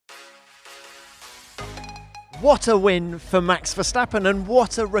What a win for Max Verstappen, and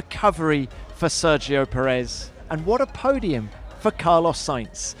what a recovery for Sergio Perez, and what a podium for Carlos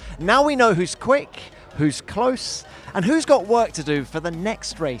Sainz. Now we know who's quick, who's close, and who's got work to do for the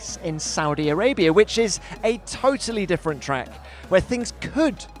next race in Saudi Arabia, which is a totally different track where things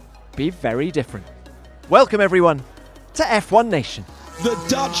could be very different. Welcome everyone to F1 Nation. The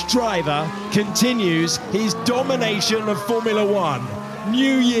Dutch driver continues his domination of Formula One.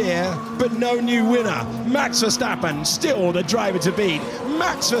 New year, but no new winner. Max Verstappen still the driver to beat.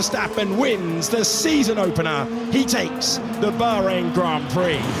 Max Verstappen wins the season opener. He takes the Bahrain Grand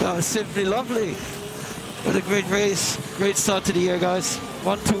Prix. That was simply lovely. What a great race. Great start to the year, guys.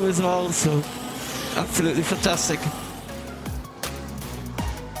 1-2 as well, so absolutely fantastic.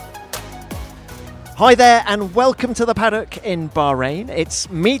 Hi there and welcome to the paddock in Bahrain. It's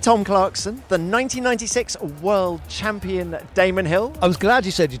me, Tom Clarkson, the 1996 World Champion Damon Hill. I was glad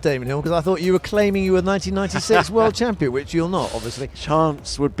you said you're Damon Hill because I thought you were claiming you were 1996 World Champion, which you're not, obviously.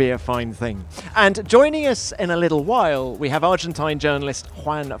 Chance would be a fine thing. And joining us in a little while, we have Argentine journalist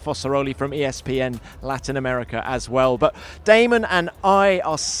Juan Fossaroli from ESPN Latin America as well. But Damon and I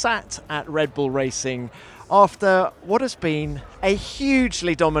are sat at Red Bull Racing after what has been a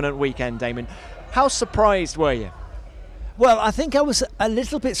hugely dominant weekend, Damon. How surprised were you? Well, I think I was a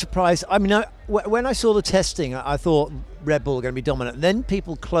little bit surprised. I mean, when I saw the testing, I thought Red Bull were going to be dominant. Then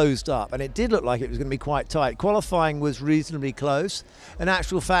people closed up, and it did look like it was going to be quite tight. Qualifying was reasonably close. In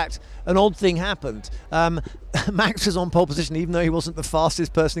actual fact, an odd thing happened. Max was on pole position, even though he wasn't the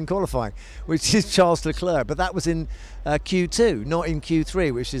fastest person in qualifying, which is Charles Leclerc. But that was in Q2, not in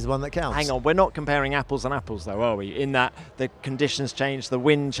Q3, which is the one that counts. Hang on, we're not comparing apples and apples, though, are we? In that the conditions changed, the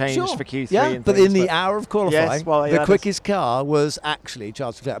wind changed for Q3. Yeah, and but things, in the hour of qualifying, yes, well, the quickest car was actually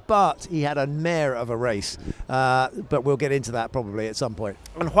Charles Leclerc. But he had a mare of a race. But we'll get into that probably at some point.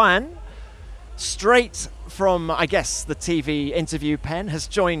 And Juan, straight from, I guess, the TV interview pen, has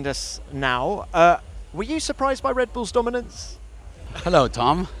joined us now. Were you surprised by Red Bull's dominance? Hello,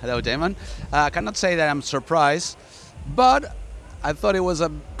 Tom. Hello, Damon. I cannot say that I'm surprised, but I thought it was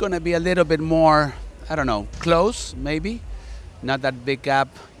going to be a little bit more, I don't know, close, maybe. Not that big gap,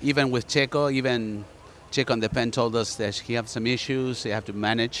 even with Checo. Even Checo on the pen told us that he has some issues they have to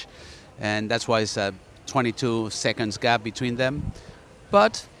manage, and that's why it's a 22 seconds gap between them.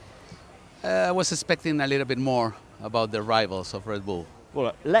 But I was expecting a little bit more about the rivals of Red Bull.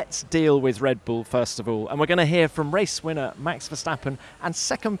 Well, let's deal with Red Bull first of all, and we're going to hear from race winner Max Verstappen and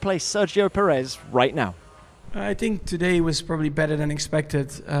second place Sergio Perez right now. I think today was probably better than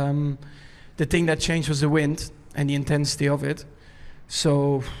expected. The thing that changed was the wind and the intensity of it.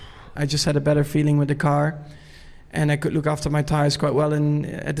 So I just had a better feeling with the car, and I could look after my tires quite well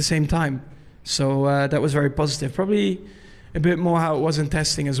at the same time. So that was very positive. Probably a bit more how it was in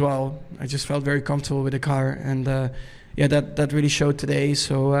testing as well. I just felt very comfortable with the car, and yeah, that really showed today.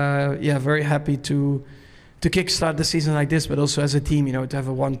 So yeah, very happy to kickstart the season like this, but also as a team, you know, to have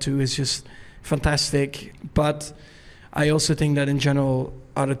a 1-2 is just fantastic. But I also think that in general,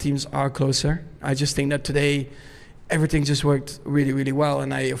 other teams are closer. I just think that today everything just worked really, really well,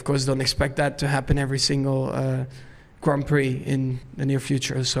 and I of course don't expect that to happen every single Grand Prix in the near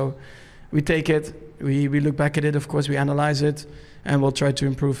future. So we take it, we look back at it, of course we analyze it, and we'll try to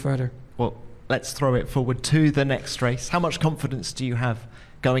improve further. Well, let's throw it forward to the next race. How much confidence do you have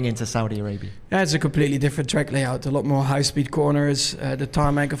going into Saudi Arabia? Yeah, it's a completely different track layout, a lot more high-speed corners. The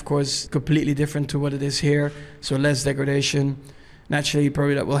tarmac, of course, completely different to what it is here, so less degradation. Naturally,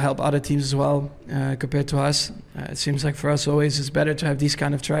 probably that will help other teams as well compared to us. It seems like for us always it's better to have these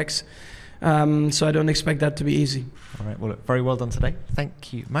kind of tracks. So I don't expect that to be easy. All right, well, look, very well done today.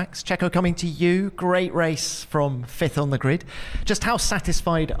 Thank you, Max. Checo, coming to you. Great race from fifth on the grid. Just how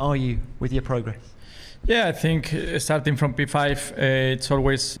satisfied are you with your progress? Yeah, I think starting from P5, it's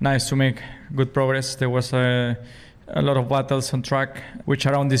always nice to make good progress. There was a lot of battles on track, which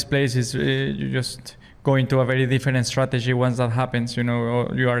around this place is you just go into a very different strategy once that happens. You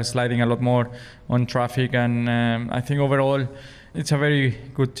know, you are sliding a lot more on traffic, and I think overall it's a very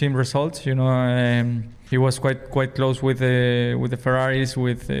good team result. You know, he was quite close with the Ferraris,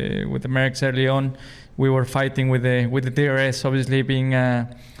 with the Mercs early on. We were fighting with the DRS, obviously being a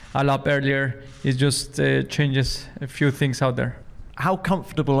lap earlier. It just changes a few things out there. How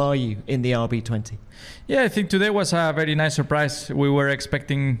comfortable are you in the RB20? Yeah, I think today was a very nice surprise. We were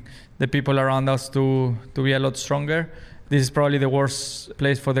expecting the people around us to be a lot stronger. This is probably the worst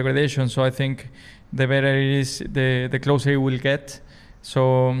place for degradation, so I think the better it is, the closer it will get.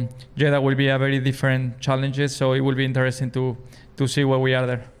 So yeah, that will be a very different challenges, so it will be interesting to see where we are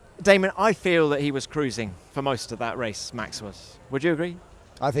there. Damon, I feel that he was cruising for most of that race, Max was. Would you agree?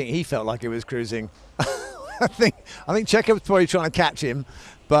 I think he felt like he was cruising. I think Checo was probably trying to catch him,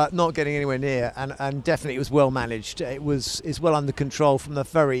 but not getting anywhere near. And definitely it was well managed. It's well under control from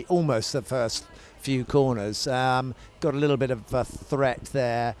almost the first few corners. Got a little bit of a threat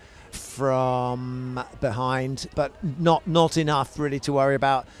there from behind, but not enough really to worry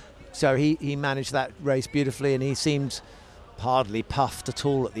about. So he managed that race beautifully, and he seemed hardly puffed at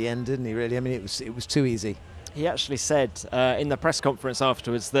all at the end, didn't he? Really, I mean, it was too easy. He actually said in the press conference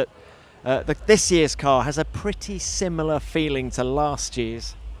afterwards that this year's car has a pretty similar feeling to last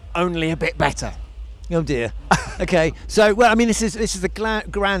year's, only a bit better. Oh dear. Okay, so well, I mean, this is the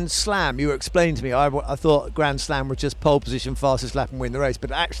Grand Slam. You were explaining to me. I thought Grand Slam was just pole position, fastest lap, and win the race,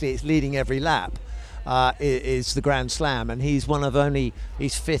 but actually, it's leading every lap. Is the Grand Slam, and he's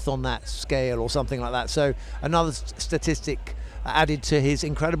fifth on that scale or something like that. So another statistic added to his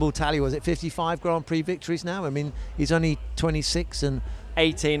incredible tally. Was it 55 Grand Prix victories now? I mean, he's only 26 and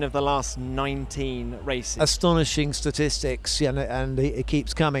 18 of the last 19 races. Astonishing statistics, and it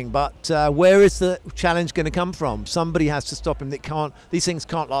keeps coming. But where is the challenge going to come from? Somebody has to stop him. These things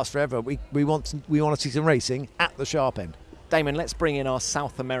can't last forever. We want to see some racing at the sharp end. Damon, let's bring in our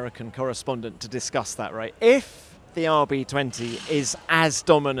South American correspondent to discuss that, right? If the RB20 is as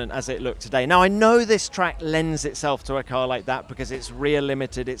dominant as it looked today. Now, I know this track lends itself to a car like that because it's rear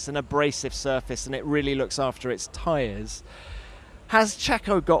limited, it's an abrasive surface, and it really looks after its tyres. Has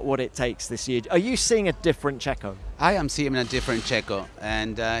Checo got what it takes this year? Are you seeing a different Checo? I am seeing a different Checo,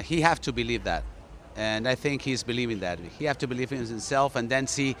 and he have to believe that. And I think he's believing that. He have to believe in himself and then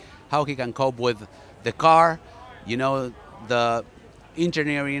see how he can cope with the car, the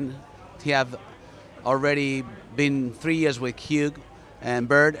engineering. He have already been 3 years with Hugh and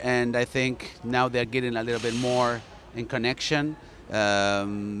Bird, and I think now they're getting a little bit more in connection.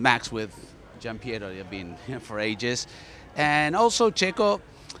 Max with Giampiero, they've been here for ages. And also Checo,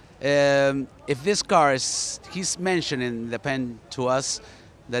 if this car he's mentioned in the pen to us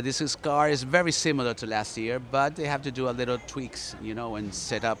that this car is very similar to last year, but they have to do a little tweaks, and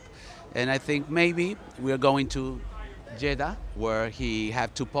set up. And I think maybe we're going to Jeddah, where he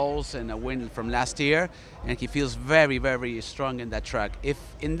had 2 poles and a win from last year, and he feels very, very strong in that track. If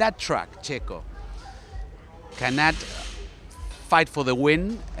in that track Checo cannot fight for the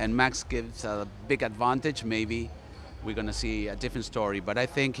win and Max gives a big advantage, maybe we're going to see a different story, but I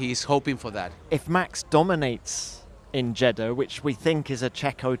think he's hoping for that. If Max dominates in Jeddah, which we think is a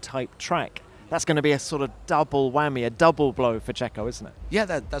Checo-type track, that's going to be a sort of double whammy, a double blow for Checo, isn't it? Yeah,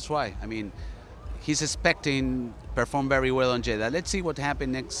 that's why. I mean, he's expecting perform very well on Jeddah. Let's see what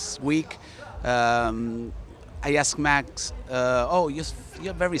happens next week. I asked Max,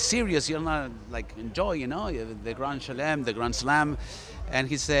 you're very serious, you're not enjoy, the Grand Slam. And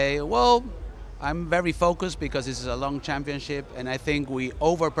he say, well, I'm very focused because this is a long championship, and I think we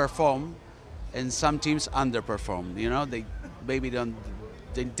overperform and some teams underperform. They maybe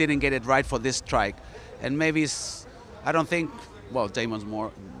they didn't get it right for this track. And maybe I don't think, well,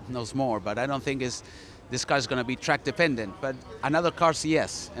 Damon knows more, but I don't think this car is going to be track dependent. But another cars,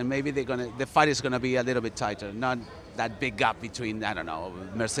 yes, and maybe the fight is going to be a little bit tighter. Not that big gap between, I don't know,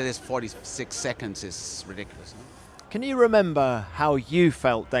 Mercedes 46 seconds is ridiculous. No? Can you remember how you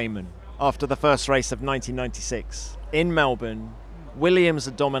felt, Damon, after the first race of 1996 in Melbourne? Williams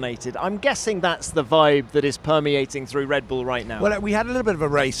had dominated. I'm guessing that's the vibe that is permeating through Red Bull right now. Well, we had a little bit of a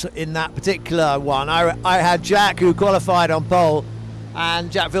race in that particular one. I had Jack, who qualified on pole, and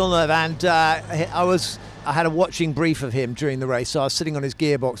Jack Villeneuve, and I had a watching brief of him during the race, so I was sitting on his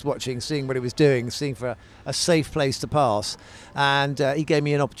gearbox watching, seeing what he was doing, seeing for a safe place to pass, and he gave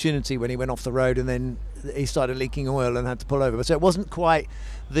me an opportunity when he went off the road, and then he started leaking oil and had to pull over. So it wasn't quite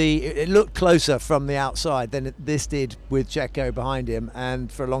it looked closer from the outside than this did with Checo behind him,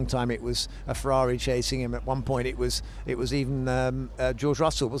 and for a long time it was a Ferrari chasing him. At one point it was even George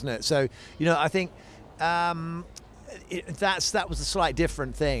Russell, wasn't it? So I think that was a slight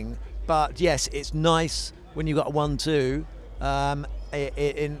different thing. But yes, it's nice when you've got a 1-2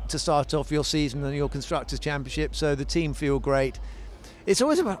 to start off your season and your Constructors' Championship, so the team feel great. It's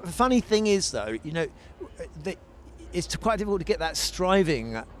always a funny thing is, though, it's quite difficult to get that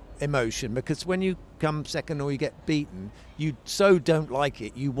striving emotion, because when you come second or you get beaten, you so don't like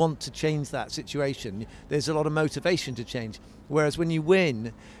it. You want to change that situation. There's a lot of motivation to change. Whereas when you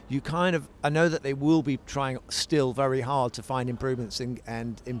win, you I know that they will be trying still very hard to find improvements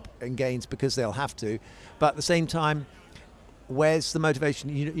and gains, because they'll have to. But at the same time, where's the motivation?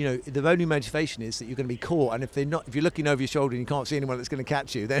 The only motivation is that you're going to be caught, and if you're looking over your shoulder and you can't see anyone that's going to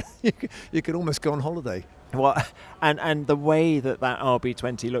catch you, then you could almost go on holiday. Well, and the way that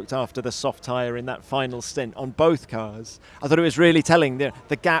RB20 looked after the soft tyre in that final stint on both cars, I thought it was really telling.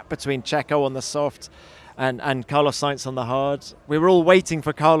 The gap between Checo on the soft and Carlos Sainz on the hard. We were all waiting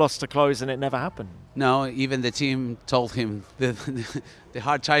for Carlos to close, and it never happened. No, even the team told him the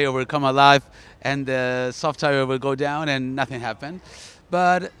hard tire will come alive and the soft tire will go down, and nothing happened.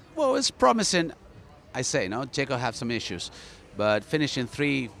 But, well, it's promising. I say, no, Checo have some issues, but finishing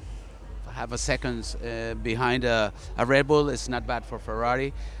 3.5 seconds behind a Red Bull is not bad for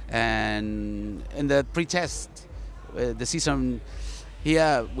Ferrari. And in the pre-test, the season,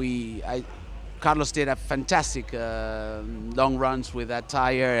 Carlos did a fantastic long runs with that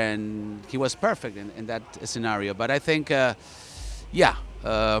tire, and he was perfect in that scenario. But I think, I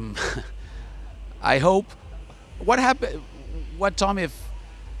hope. What Tom, if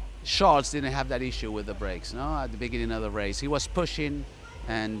Charles didn't have that issue with the brakes, no, at the beginning of the race, he was pushing,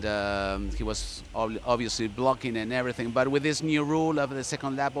 and he was obviously blocking and everything. But with this new rule of the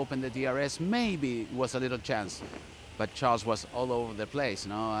second lap open the DRS, maybe it was a little chance. But Charles was all over the place.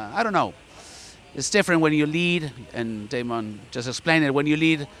 No, I don't know. It's different when you lead, and Damon just explained it. When you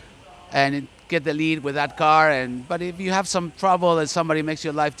lead and get the lead with that car, but if you have some trouble and somebody makes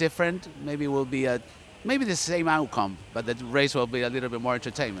your life different, maybe it will be maybe the same outcome, but the race will be a little bit more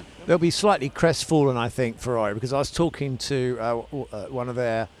entertainment. They'll be slightly crestfallen, I think, Ferrari, because I was talking to one of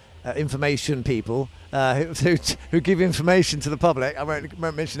their information people who give information to the public. I won't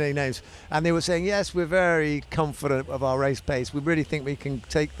mention any names, and they were saying, yes, we're very confident of our race pace. We really think we can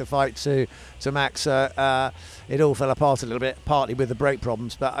take the fight to Max. It all fell apart a little bit, partly with the brake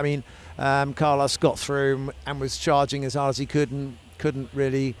problems, but I mean, Carlos got through and was charging as hard as he could and couldn't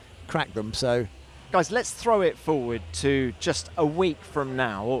really crack them. So, guys, let's throw it forward to just a week from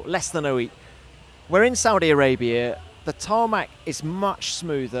now, or less than a week. We're in Saudi Arabia. The tarmac is much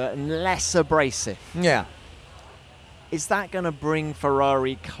smoother and less abrasive. Yeah. Is that going to bring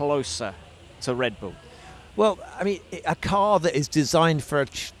Ferrari closer to Red Bull? Well, I mean, a car that is designed for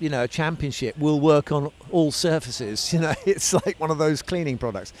a championship will work on all surfaces. It's like one of those cleaning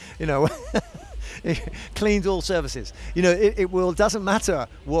products. It cleans all surfaces. It will. Doesn't matter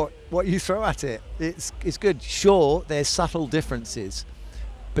what you throw at it. It's good. Sure, there's subtle differences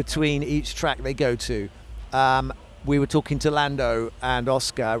between each track they go to. We were talking to Lando and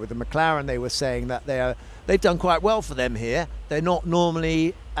Oscar with the McLaren. They were saying that they've done quite well for them here. They're not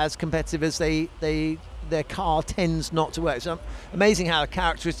normally as competitive as their car tends not to work. It's amazing how a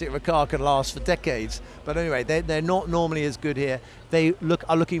characteristic of a car can last for decades. But anyway, they're not normally as good here. They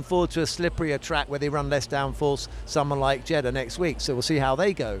are looking forward to a slipperier track where they run less downforce, someone like Jeddah next week. So we'll see how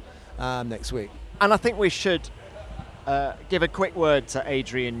they go next week. And I think we should give a quick word to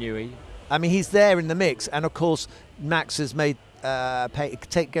Adrian Newey. I mean, he's there in the mix, and of course, Max has made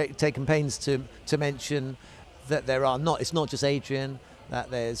taken pains to mention that it's not just Adrian, that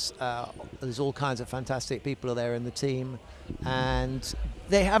there's all kinds of fantastic people there in the team, and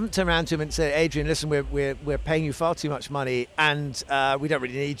they haven't turned around to him and said, Adrian, listen, we're paying you far too much money, and we don't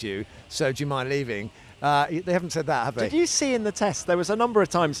really need you, so do you mind leaving? They haven't said that, have they? Did you see in the test there was a number of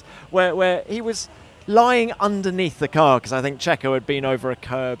times where he was lying underneath the car, because I think Checo had been over a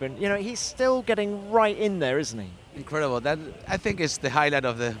curb, and he's still getting right in there, isn't he? Incredible. That, I think, is the highlight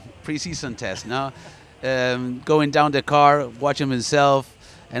of the preseason test. Now, going down the car, watching himself,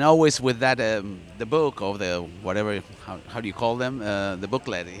 and always with that the book or the whatever, how do you call them, the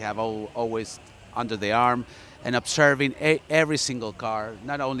booklet he have always under the arm, and observing every single car,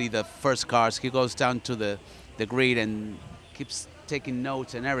 not only the first cars. He goes down to the grid and keeps taking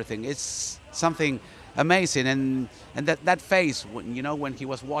notes and everything. It's something amazing, and that face when he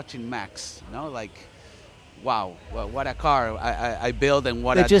was watching Max, like, wow, well, what a car I build, and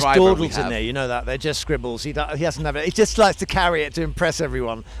what a driver we have. They're just dawdles in there, you know that. They're just scribbles. He hasn't have it. He just likes to carry it to impress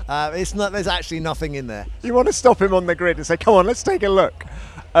everyone. It's not. There's actually nothing in there. You want to stop him on the grid and say, come on, let's take a look.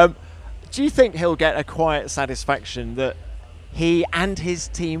 Do you think he'll get a quiet satisfaction that he and his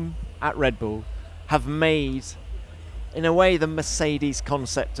team at Red Bull have made, in a way, the Mercedes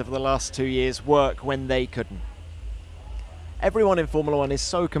concept of the last 2 years work when they couldn't? Everyone in Formula One is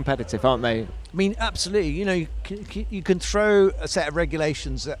so competitive, aren't they? I mean, absolutely. You can throw a set of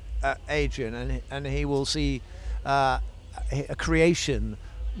regulations at Adrian, and he will see a creation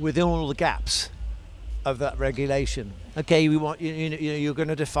within all the gaps of that regulation. Okay, we want you're going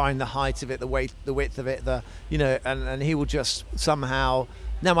to define the height of it, the width of it, and he will just somehow.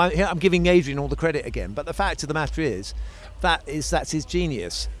 Now I'm giving Adrian all the credit again, but the fact of the matter is that's his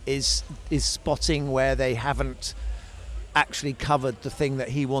genius is spotting where they haven't actually covered the thing that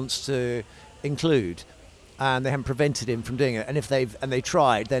he wants to include, and they haven't prevented him from doing it. And if they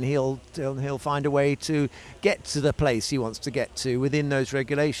tried, then he'll find a way to get to the place he wants to get to within those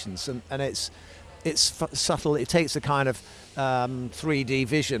regulations. And it's subtle. It takes a kind of 3D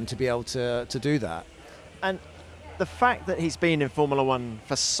vision to be able to do that. And the fact that he's been in Formula One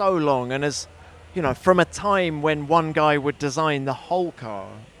for so long, and as you know, from a time when one guy would design the whole car,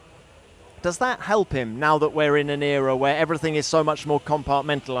 does that help him now that we're in an era where everything is so much more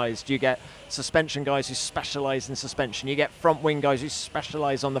compartmentalized? You get suspension guys who specialize in suspension. You get front wing guys who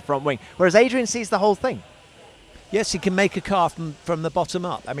specialize on the front wing. Whereas Adrian sees the whole thing. Yes, he can make a car from the bottom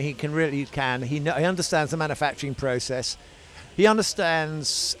up. I mean, he can. He understands the manufacturing process. He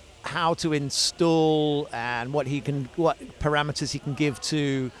understands how to install and what parameters he can give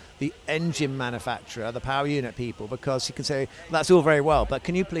to the engine manufacturer, the power unit people, because he can say, that's all very well, but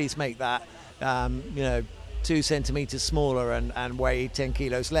can you please make that 2 centimeters smaller and weigh 10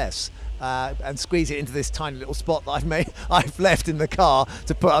 kilos less, and squeeze it into this tiny little spot that I've left in the car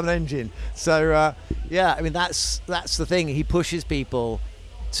to put on an engine. So yeah, I mean, that's the thing. He pushes people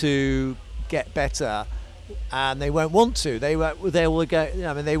to get better, and they won't want to. They will go.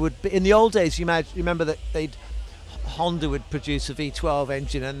 I mean, they would. In the old days, you remember that Honda would produce a V12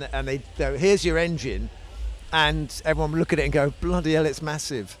 engine, and they'd go, here's your engine, and everyone would look at it and go, bloody hell, it's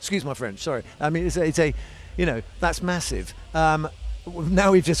massive. Excuse my French, sorry. I mean, it's a that's massive.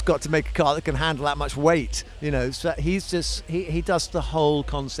 Now we've just got to make a car that can handle that much weight, So he does the whole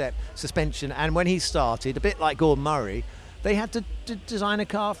concept, suspension. And when he started, a bit like Gordon Murray, they had to design a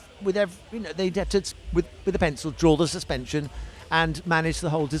car with they had to with a pencil draw the suspension and manage the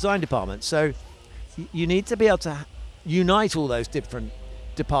whole design department. So you need to be able to unite all those different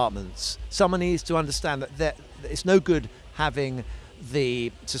departments. Someone needs to understand that it's no good having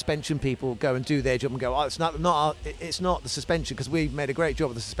the suspension people go and do their job and go, oh, it's not the suspension, because we've made a great job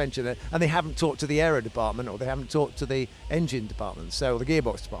of the suspension, and they haven't talked to the aero department, or they haven't talked to the engine department, or the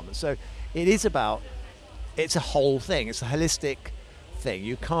gearbox department. So it's a whole thing. It's a holistic thing.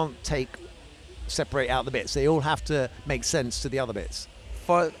 You can't separate out the bits. They all have to make sense to the other bits.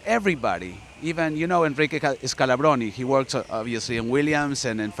 For everybody, even, Enrique Scalabroni, he works obviously in Williams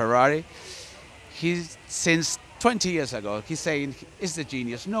and in Ferrari. He's, since 20 years ago, he's saying he's the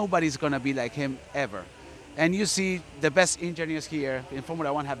genius. Nobody's going to be like him ever. And you see the best engineers here in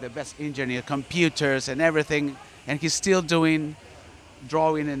Formula One have the best engineers, computers and everything, and he's still drawing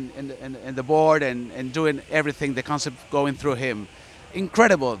in the board and doing everything, the concept going through him.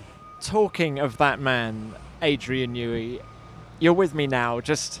 Incredible. Talking of that man, Adrian Newey, you're with me now.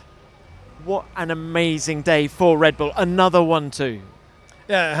 Just what an amazing day for Red Bull. Another one too.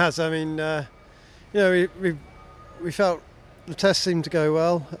 Yeah, it has. I mean, we felt the test seemed to go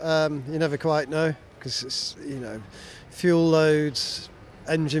well. You never quite know, because it's, fuel loads,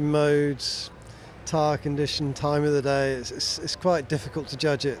 engine modes, tyre condition, time of the day. It's quite difficult to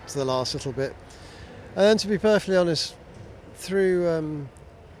judge it to the last little bit. And then, to be perfectly honest, through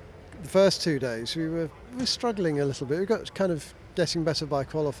the first 2 days, we were struggling a little bit. We got kind of getting better by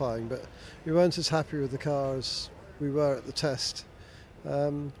qualifying, but we weren't as happy with the car as we were at the test.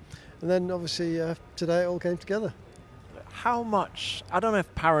 And then, obviously, today it all came together. How much, I don't know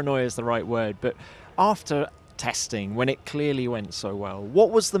if paranoia is the right word, but after testing, when it clearly went so well,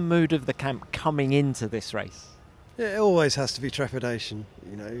 what was the mood of the camp coming into this race? Yeah, it always has to be trepidation.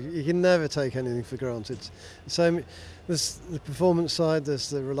 You can never take anything for granted. So there's the performance side, there's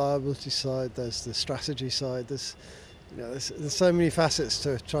the reliability side, there's the strategy side. There's so many facets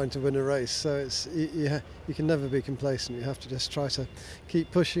to trying to win a race. So it's you can never be complacent. You have to just try to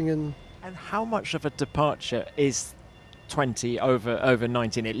keep pushing. And how much of a departure is 20 over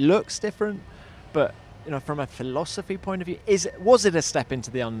 19? It looks different, but from a philosophy point of view, was it a step into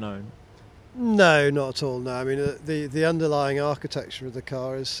the unknown? No, not at all. No, I mean the underlying architecture of the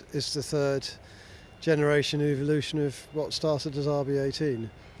car is the third generation evolution of what started as RB18,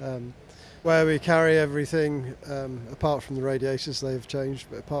 where we carry everything apart from the radiators, they've changed,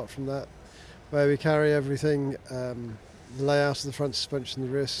 but apart from that, where we carry everything, the layout of the front suspension, the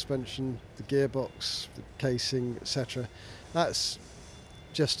rear suspension, the gearbox, the casing, etc. That's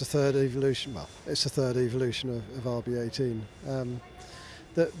just a third evolution. Well, it's a third evolution of RB18.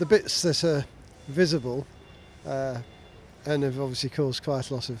 The bits that are visible and have obviously caused quite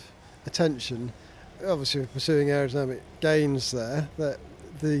a lot of attention, obviously we're pursuing aerodynamic gains there, that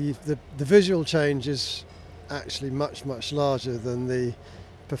the visual change is actually much, much larger than the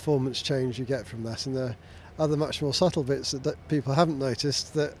performance change you get from that, and there are other much more subtle bits that people haven't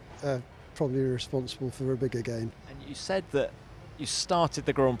noticed that are probably responsible for a bigger gain. And you said that you started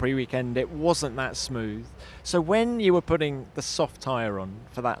the Grand Prix weekend, it wasn't that smooth. So when you were putting the soft tyre on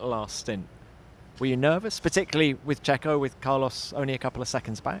for that last stint, were you nervous, particularly with Checo, with Carlos only a couple of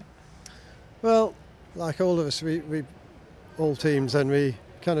seconds back? Well, like all of us, we all teams, then we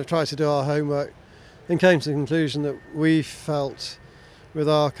kind of tried to do our homework and came to the conclusion that we felt with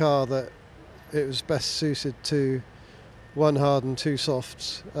our car that it was best suited to one hard and two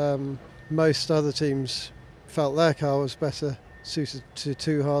softs. Most other teams felt their car was better suited to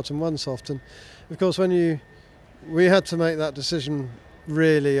two hards and one soft, and of course we had to make that decision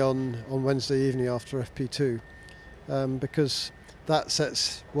really on Wednesday evening after FP2, because that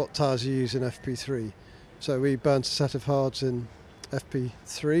sets what tyres you use in FP3. So we burnt a set of hards in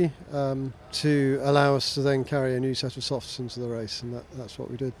FP3 to allow us to then carry a new set of softs into the race, and that's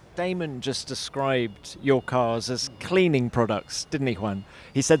what we did. Damon just described your cars as cleaning products, didn't he, Juan?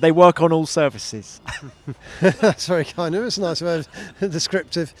 He said they work on all surfaces. That's very kind of it. It's a nice way of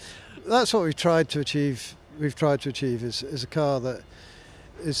descriptive. That's what we've tried to achieve. We've tried to achieve is a car that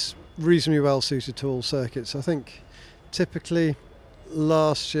is reasonably well suited to all circuits. I think typically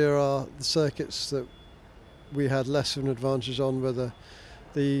last year the circuits that we had less of an advantage on were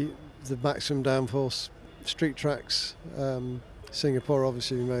the maximum downforce street tracks. Singapore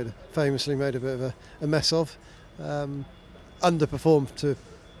obviously famously made a bit of a mess of, underperformed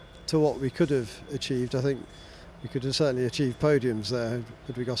to what we could have achieved. I think we could have certainly achieved podiums there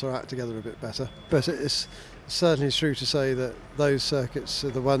had we got our act together a bit better. But it's certainly true to say that those circuits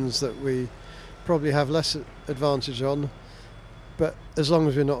are the ones that we probably have less advantage on. But as long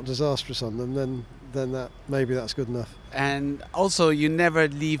as we're not disastrous on them, then that's good enough. And also, you never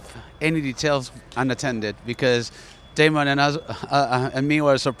leave any details unattended, because Damon and us and me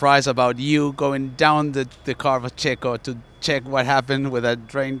were surprised about you going down the car of Checo to check what happened with a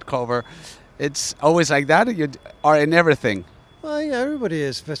drain cover. It's always like that. You are in everything. Well, yeah, everybody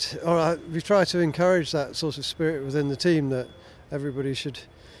is, but we try to encourage that sort of spirit within the team, that everybody should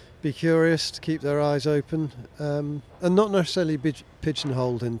be curious, to keep their eyes open, and not necessarily be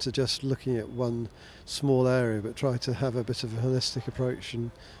pigeonholed into just looking at one small area, but try to have a bit of a holistic approach.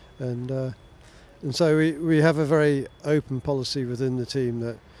 And so we have a very open policy within the team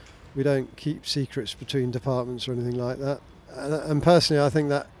that we don't keep secrets between departments or anything like that. And personally, I think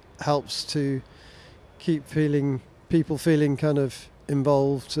that helps to keep people feeling kind of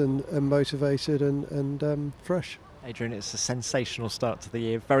involved and motivated and fresh. Adrian, it's a sensational start to the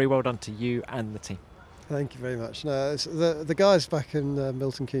year. Very well done to you and the team. Thank you very much. No, the guys back in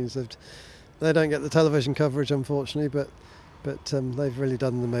Milton Keynes, they don't get the television coverage, unfortunately, but they've really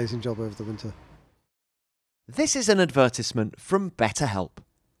done an amazing job over the winter. This is an advertisement from BetterHelp.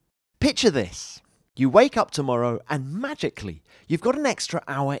 Picture this. You wake up tomorrow and magically you've got an extra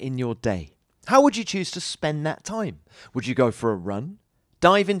hour in your day. How would you choose to spend that time? Would you go for a run?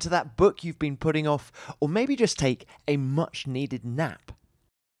 Dive into that book you've been putting off, or maybe just take a much-needed nap?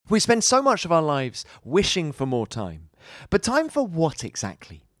 We spend so much of our lives wishing for more time. But time for what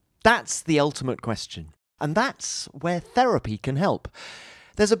exactly? That's the ultimate question. And that's where therapy can help.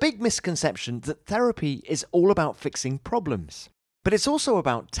 There's a big misconception that therapy is all about fixing problems. But it's also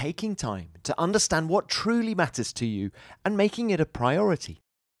about taking time to understand what truly matters to you and making it a priority.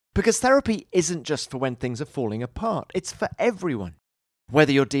 Because therapy isn't just for when things are falling apart, it's for everyone.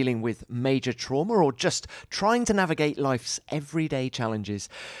 Whether you're dealing with major trauma or just trying to navigate life's everyday challenges,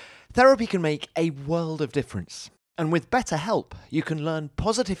 therapy can make a world of difference. And with BetterHelp, you can learn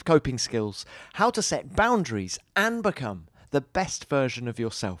positive coping skills, how to set boundaries, and become the best version of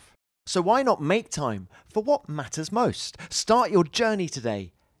yourself. So why not make time for what matters most? Start your journey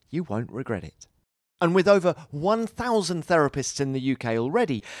today. You won't regret it. And with over 1,000 therapists in the UK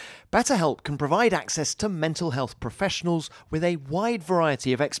already, BetterHelp can provide access to mental health professionals with a wide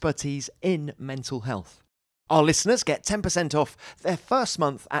variety of expertise in mental health. Our listeners get 10% off their first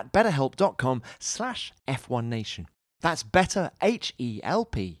month at betterhelp.com/F1Nation. That's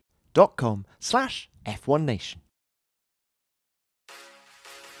betterhelp.com/F1Nation.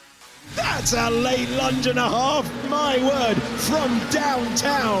 That's a late lunge and a half, my word, from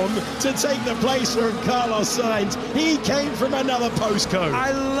downtown to take the place from Carlos Sainz. He came from another postcode. I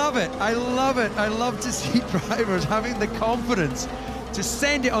love it. I love it. I love to see drivers having the confidence to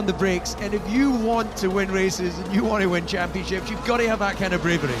send it on the brakes. And if you want to win races and you want to win championships, you've got to have that kind of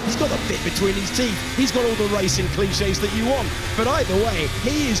bravery. He's got the bit between his teeth. He's got all the racing cliches that you want. But either way,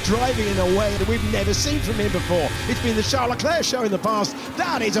 he is driving in a way that we've never seen from him before. It's been the Charles Leclerc show in the past.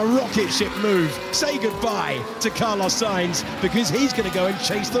 That is a rocket ship move. Say goodbye to Carlos Sainz, because he's going to go and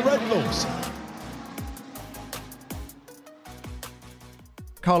chase the Red Bulls.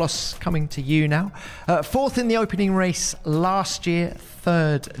 Carlos, coming to you now. Fourth in the opening race last year,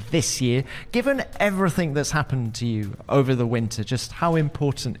 third this year. Given everything that's happened to you over the winter, just how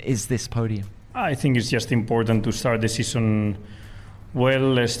important is this podium? I think it's just important to start the season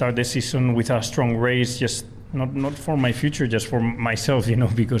well, start the season with a strong race, just not for my future, just for myself,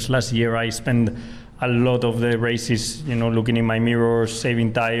 because last year I spent a lot of the races, looking in my mirror,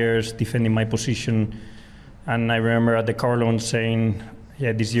 saving tires, defending my position. And I remember at the car launch saying,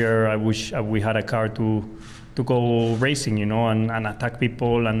 yeah, this year I wish we had a car to go racing, and attack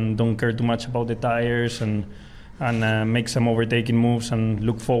people and don't care too much about the tires and make some overtaking moves and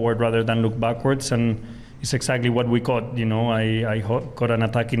look forward rather than look backwards. And it's exactly what we got. I got an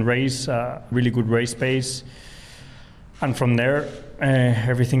attacking race, really good race pace. And from there,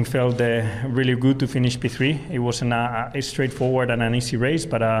 everything felt really good to finish P3. It wasn't a straightforward and an easy race,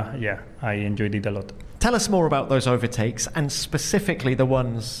 but I enjoyed it a lot. Tell us more about those overtakes, and specifically the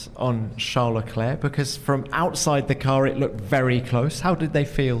ones on Charles Leclerc, because from outside the car it looked very close. How did they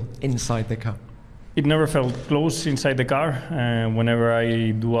feel inside the car? It never felt close inside the car. Whenever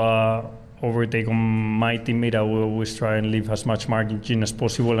I do a overtake on my teammate, I will always try and leave as much margin as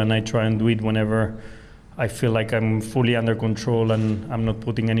possible, and I try and do it whenever I feel like I'm fully under control and I'm not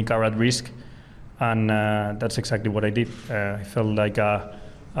putting any car at risk. And that's exactly what I did. I felt like a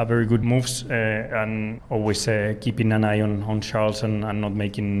very good moves and always keeping an eye on Charles and not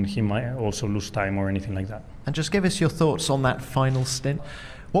making him also lose time or anything like that. And just give us your thoughts on that final stint.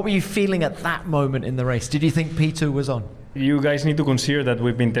 What were you feeling at that moment in the race? Did you think P2 was on? You guys need to consider that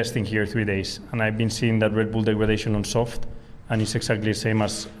we've been testing here 3 days, and I've been seeing that Red Bull degradation on soft, and it's exactly the same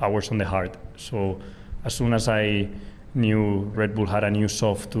as ours on the hard. So as soon as I knew Red Bull had a new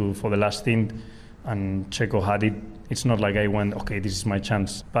soft for the last stint and Checo had it, it's not like I went, okay, this is my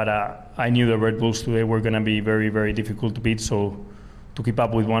chance. But I knew the Red Bulls today were going to be very, very difficult to beat. So to keep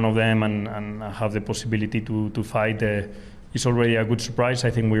up with one of them and have the possibility to fight is already a good surprise.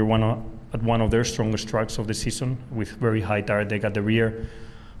 I think we're at one of their strongest tracks of the season with very high tire deck at the rear.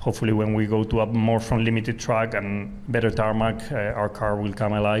 Hopefully when we go to a more front limited track and better tarmac, our car will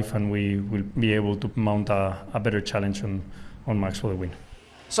come alive and we will be able to mount a better challenge on Max for the win.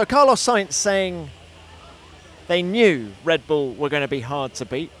 So Carlos Sainz saying they knew Red Bull were going to be hard to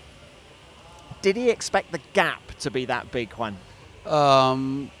beat. Did he expect the gap to be that big, Juan?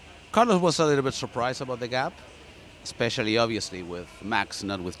 Carlos was a little bit surprised about the gap, especially obviously with Max,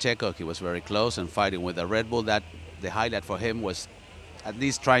 not with Checo. He was very close and fighting with the Red Bull. That the highlight for him was at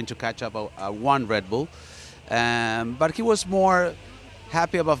least trying to catch up one Red Bull. But he was more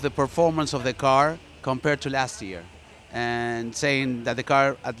happy about the performance of the car compared to last year, and saying that the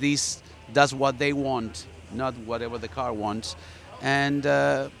car at least does what they want, not whatever the car wants. And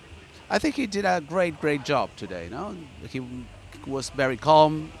I think he did a great job today. No, he was very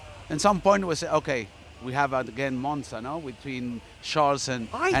calm. At some point we said, okay, we have again Monza, no, between Charles and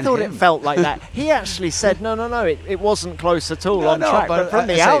I thought him. It felt like that. He actually said, no, it wasn't close at all on track, but from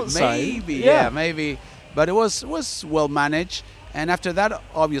the outside. Maybe. But it was well managed. And after that,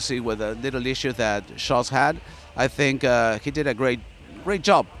 obviously, with a little issue that Charles had, I think he did a great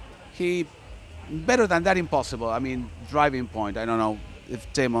job. He better than that impossible. I mean, driving point. I don't know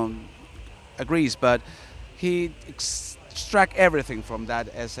if Damon agrees, but he extract everything from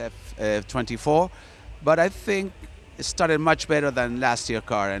that SF24. But I think it started much better than last year's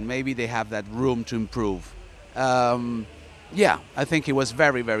car, and maybe they have that room to improve. I think he was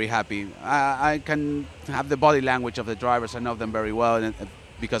very, very happy. I can have the body language of the drivers. I know them very well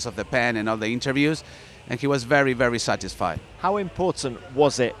because of the pen and all the interviews, and he was very, very satisfied. How important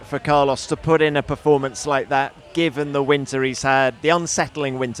was it for Carlos to put in a performance like that, given the winter he's had, the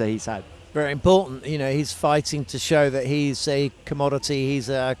unsettling winter he's had? Very important. He's fighting to show that he's a commodity. He's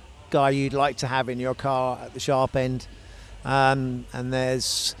a guy you'd like to have in your car at the sharp end. And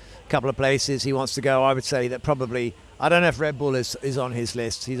there's a couple of places he wants to go. I would say that probably, I don't know if Red Bull is on his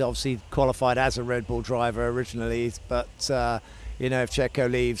list. He's obviously qualified as a Red Bull driver originally, but if Checo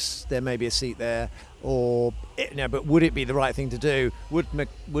leaves, there may be a seat there. But would it be the right thing to do? Would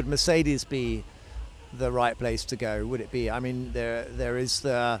Mercedes be the right place to go? Would it be? I mean, there is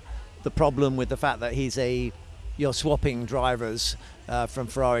the problem with the fact that you're swapping drivers from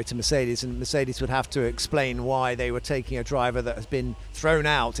Ferrari to Mercedes, and Mercedes would have to explain why they were taking a driver that has been thrown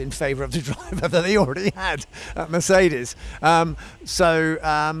out in favour of the driver that they already had at Mercedes. But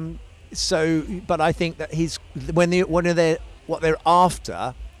I think that what they're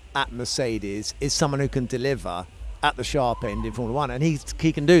after at Mercedes is someone who can deliver at the sharp end in Formula One, and he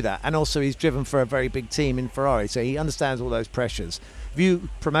can do that. And also he's driven for a very big team in Ferrari, so he understands all those pressures. If you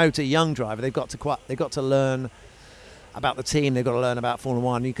promote a young driver, they've got to learn about the team. They've got to learn about Formula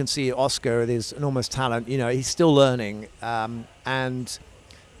One. You can see Oscar with his enormous talent. He's still learning, and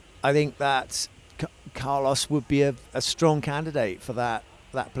I think that Carlos would be a strong candidate for that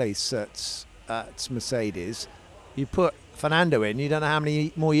place at Mercedes. You put Fernando in, you don't know how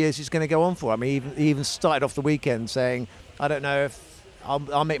many more years he's going to go on for. I mean, he even started off the weekend saying, I don't know if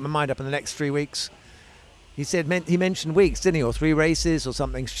I'll make my mind up in the next 3 weeks. he mentioned weeks, didn't he, or 3 races or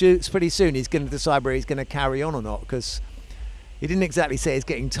something. Shoots pretty soon. He's going to decide whether he's going to carry on or not, because he didn't exactly say he's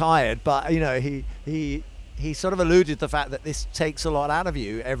getting tired, but he sort of alluded to the fact that this takes a lot out of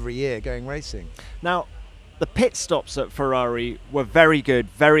you every year going racing. Now, the pit stops at Ferrari were very good,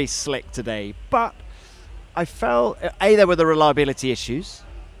 very slick today, but I felt there were the reliability issues.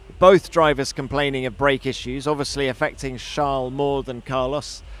 Both drivers complaining of brake issues, obviously affecting Charles more than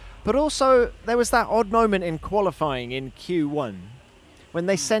Carlos. But also, there was that odd moment in qualifying in Q1 when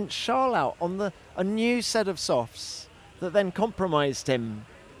they sent Charles out on a new set of softs that then compromised him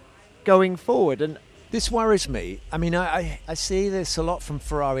going forward. And this worries me. I mean, I see this a lot from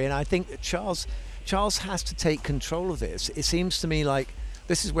Ferrari, and I think that Charles has to take control of this. It seems to me like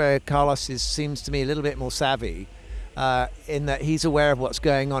this is where Carlos seems to me a little bit more savvy, in that he's aware of what's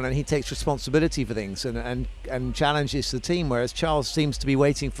going on and he takes responsibility for things and challenges the team, whereas Charles seems to be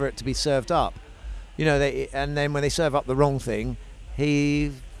waiting for it to be served up. And then when they serve up the wrong thing,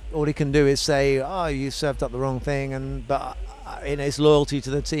 all he can do is say, "Oh, you served up the wrong thing," but his loyalty to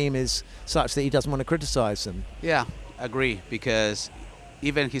the team is such that he doesn't want to criticize them. Yeah, agree, because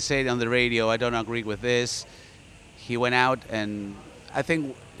even he said on the radio, "I don't agree with this." He went out, and I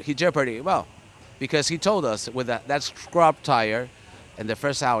think he jeopardized, well, because he told us with that scrub tire and the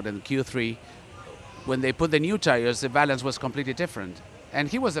first out in Q3, when they put the new tires, the balance was completely different. And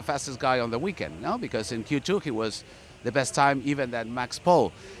he was the fastest guy on the weekend, no? Because in Q2 he was the best time, even that Max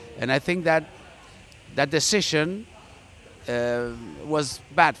Pole. And I think that decision was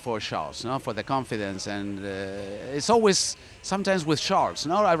bad for Charles, no? For the confidence. And it's always sometimes with Charles,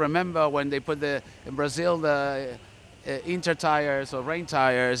 no? I remember when they put in Brazil the Inter tires or rain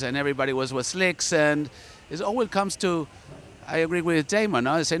tires, and everybody was with slicks, and it always comes to, I agree with Damon,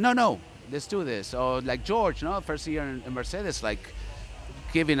 no? They say, no, let's do this. Or like George, no? First year in Mercedes, like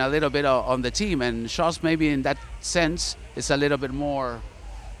giving a little bit on the team, and Charles maybe in that sense is a little bit more,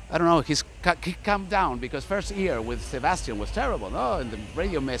 I don't know, he calmed down, because first year with Sebastian was terrible, no? And the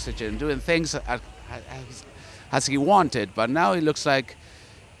radio message and doing things as he wanted, but now it looks like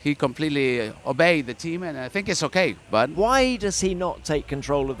he completely obeyed the team, and I think it's okay. But why does he not take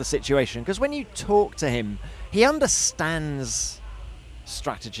control of the situation? Because when you talk to him, he understands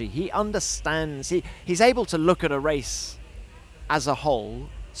strategy. He understands. He's able to look at a race as a whole.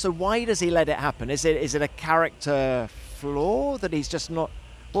 So why does he let it happen? Is it a character flaw that he's just not?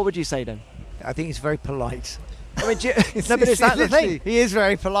 What would you say, Dan? I think he's very polite. I mean, no, but is that the thing? He is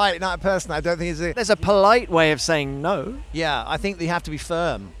very polite. Not a person. I don't think there's a polite way of saying no. Yeah, I think they have to be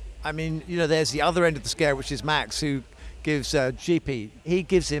firm. I mean, there's the other end of the scale, which is Max, who gives GP. He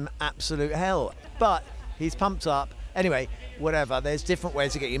gives him absolute hell, but he's pumped up. Anyway, whatever. There's different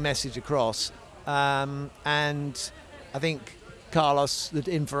ways to get your message across, and I think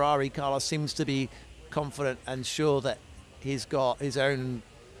in Ferrari, Carlos seems to be confident and sure that he's got his own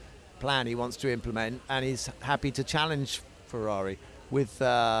plan he wants to implement, and he's happy to challenge Ferrari. With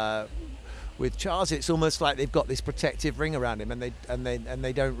Charles, it's almost like they've got this protective ring around him, and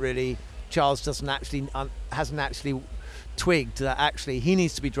they don't really. Charles hasn't actually twigged that actually he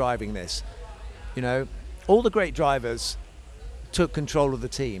needs to be driving this. All the great drivers took control of the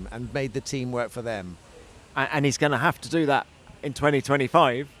team and made the team work for them, and he's going to have to do that in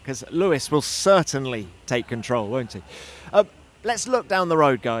 2025, because Lewis will certainly take control, won't he? Let's look down the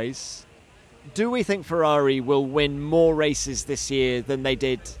road, guys. Do we think Ferrari will win more races this year than they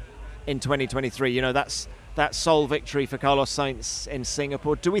did in 2023? That's that sole victory for Carlos Sainz in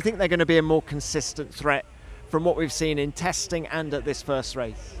Singapore. Do we think they're going to be a more consistent threat from what we've seen in testing and at this first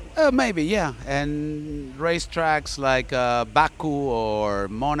race? Maybe, yeah. And racetracks like Baku or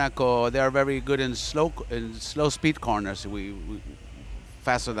Monaco, they are very good in slow speed corners. We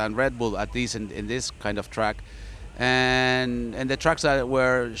faster than Red Bull, at least in this kind of track. And the tracks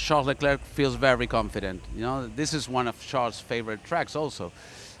where Charles Leclerc feels very confident. This is one of Charles' favorite tracks also.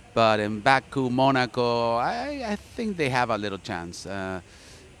 But in Baku, Monaco, I think they have a little chance to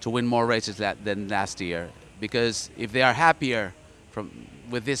win more races than last year. Because if they are happier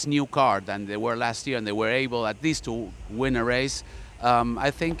with this new car than they were last year, and they were able at least to win a race,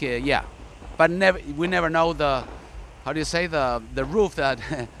 I think, yeah. But we never know the roof that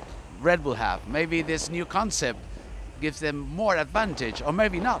Red Bull have. Maybe this new concept gives them more advantage, or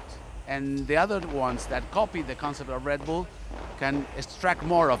maybe not. And the other ones that copy the concept of Red Bull can extract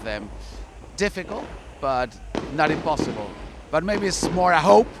more of them. Difficult, but not impossible. But maybe it's more a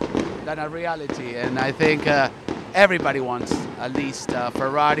hope than a reality. And I think everybody wants at least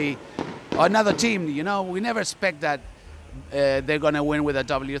Ferrari or another team. We never expect that they're going to win with a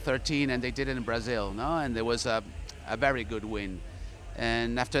W13, and they did it in Brazil, no? And there was a very good win.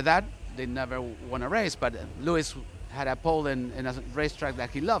 And after that, they never won a race. But Lewis had a pole in a racetrack that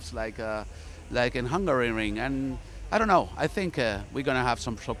he loves, like in Hungaroring, and I don't know. I think we're going to have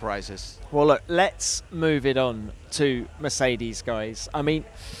some surprises. Well, look, let's move it on to Mercedes, guys. I mean,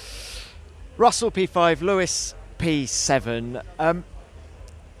 Russell P5, Lewis P7.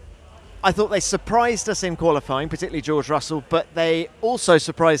 I thought they surprised us in qualifying, particularly George Russell, but they also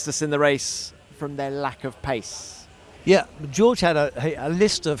surprised us in the race from their lack of pace. Yeah, George had a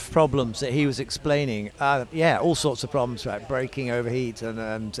list of problems that he was explaining. All sorts of problems, right? Braking overheat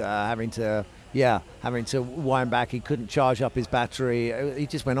and having to wind back. He couldn't charge up his battery. He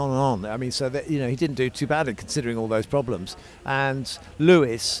just went on and on. I mean, so that, he didn't do too badly considering all those problems. And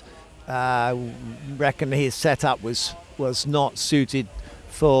Lewis reckoned his setup was not suited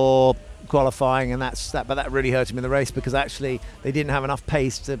for qualifying, and but that really hurt him in the race, because actually they didn't have enough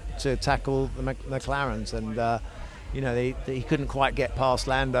pace to tackle the McLarens, and he couldn't quite get past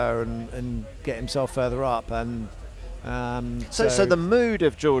Lando and get himself further up. And so the mood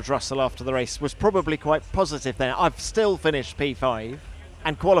of George Russell after the race was probably quite positive then. I've still finished P5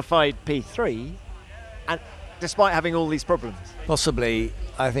 and qualified P3, and despite having all these problems. Possibly,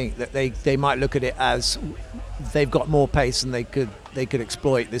 I think that they might look at it as they've got more pace than they could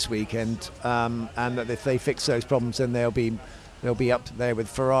exploit this weekend, and that if they fix those problems, then they'll be up there with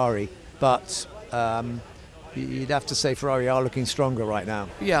Ferrari. But you'd have to say Ferrari are looking stronger right now.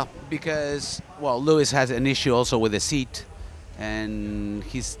 Yeah, because Lewis has an issue also with the seat, and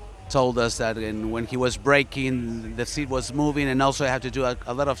he's told us that when he was braking, the seat was moving, and also had to do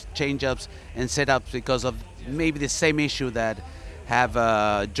a lot of change-ups and setups because of maybe the same issue that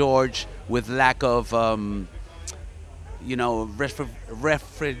have George with lack of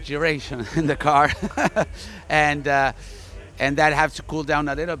refrigeration in the car, and that has to cool down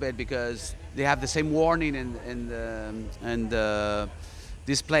a little bit, because they have the same warning in the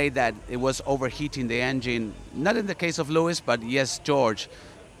display that it was overheating the engine. Not in the case of Lewis, but yes, George.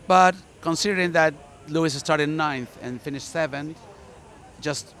 But considering that Lewis started 9th and finished 7th,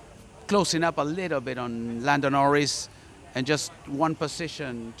 just closing up a little bit on Lando Norris, and just 2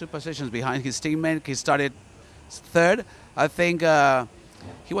 positions behind his teammate, he started 3rd. I think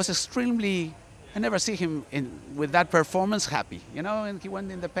he was extremely. I never see him with that performance happy, and he went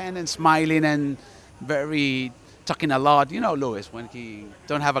in the pen and smiling and very talking a lot. Lewis, when he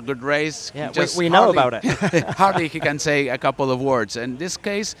don't have a good race, yeah, we know about it. Hardly he can say a couple of words. In this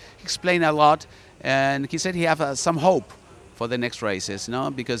case, he explained a lot, and he said he have some hope for the next races,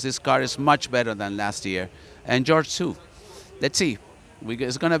 because this car is much better than last year, and George too. Let's see.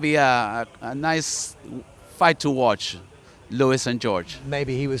 It's going to be a nice fight to watch. Lewis and George.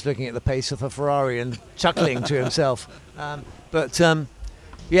 Maybe he was looking at the pace of the Ferrari and chuckling to himself.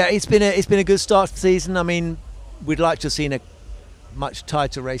 It's been a good start to the season. I mean, we'd like to have seen a much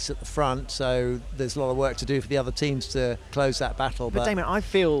tighter race at the front, so there's a lot of work to do for the other teams to close that battle. But Damon, I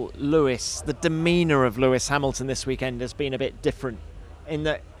feel the demeanour of Lewis Hamilton this weekend has been a bit different, in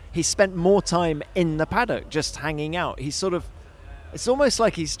that he spent more time in the paddock just hanging out. It's almost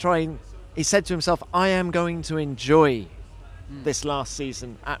like he said to himself, I am going to enjoy this last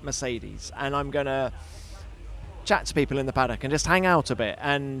season at Mercedes, and I'm going to chat to people in the paddock and just hang out a bit,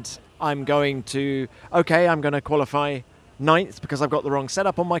 and I'm going to qualify 9th because I've got the wrong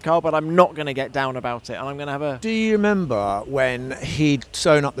setup on my car, but I'm not going to get down about it, and I'm going to have Do you remember when he'd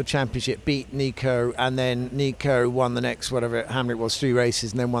sewn up the championship, beat Nico, and then Nico won the next, how many it was, 3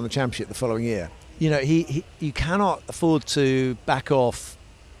 races, and then won the championship the following year? You cannot afford to back off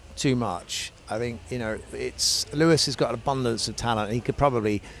too much. I think Lewis has got an abundance of talent. He could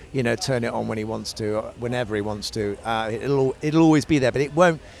probably turn it on when he wants to, whenever he wants to. It'll always be there, but it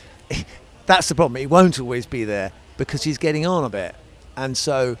won't. That's the problem. It won't always be there because he's getting on a bit, and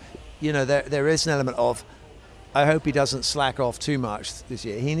so there is an element of. I hope he doesn't slack off too much this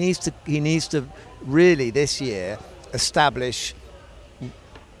year. He needs to really this year establish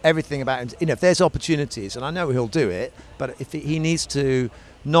everything about him. If there's opportunities, and I know he'll do it, but if he needs to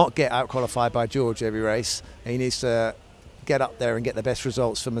not get out-qualified by George every race, he needs to get up there and get the best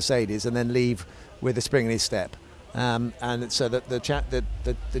results for Mercedes, and then leave with a spring in his step. And so that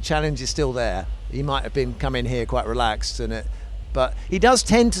the challenge is still there. He might have been coming here quite relaxed, but he does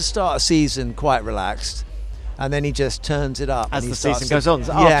tend to start a season quite relaxed, and then he just turns it up as the season goes on.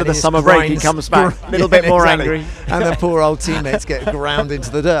 After the summer break, he comes back a little bit more angry, and the poor old teammates get ground into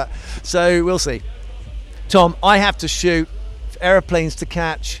the dirt. So we'll see. Tom, I have to shoot. Aeroplanes to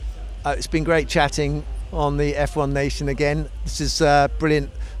catch. It's been great chatting on the F1 Nation again. This is a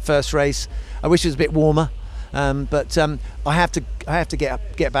brilliant first race. I wish it was a bit warmer, but I have to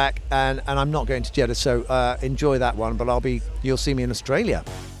get back, and I'm not going to Jeddah, so enjoy that one. But you'll see me in Australia.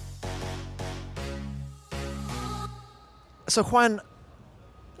 So Juan,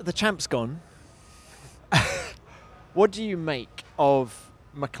 the champ's gone. What do you make of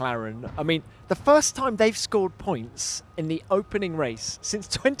McLaren? I mean, the first time they've scored points in the opening race since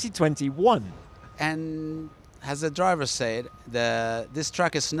 2021. And as the driver said, this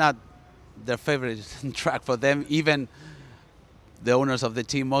track is not their favorite track for them. Even the owners of the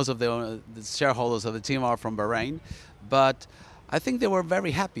team, most of the shareholders of the team are from Bahrain. But I think they were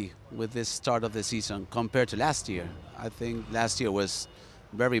very happy with this start of the season compared to last year. I think last year was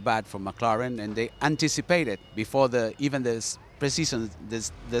very bad for McLaren, and they anticipated before even the preseason,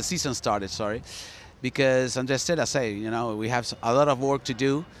 the season started. Sorry, because Andres Stella said, we have a lot of work to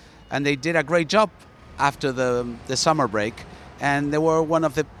do, and they did a great job after the summer break, and they were one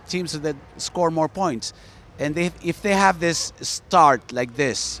of the teams that scored more points. And if they have this start like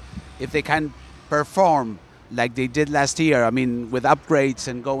this, if they can perform like they did last year, I mean, with upgrades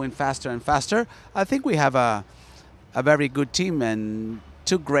and going faster and faster, I think we have a very good team and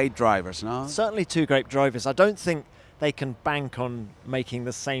two great drivers, no? Certainly two great drivers. I don't think they can bank on making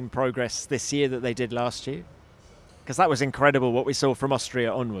the same progress this year that they did last year, because that was incredible what we saw from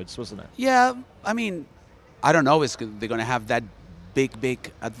Austria onwards, wasn't it? Yeah, I mean, I don't know if they're going to have that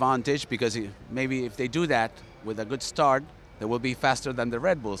big advantage, because maybe if they do that with a good start, they will be faster than the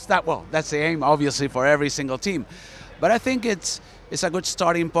Red Bulls. That's the aim, obviously, for every single team. But I think it's a good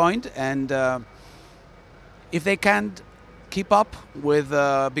starting point, and if they can't keep up with,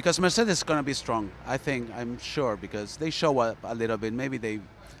 because Mercedes is going to be strong, I'm sure, because they show up a little bit. Maybe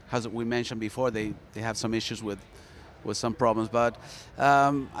as we mentioned before, they have some issues with some problems, but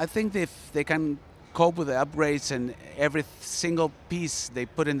I think if they can cope with the upgrades and every single piece they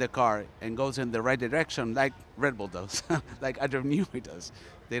put in the car and goes in the right direction, like Red Bull does, like Adrian Newey does,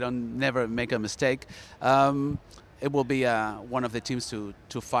 they don't never make a mistake. It will be one of the teams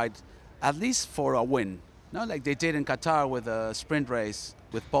to fight at least for a win. No, like they did in Qatar with a sprint race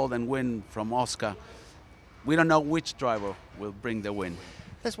with pole and win from Oscar. We don't know which driver will bring the win.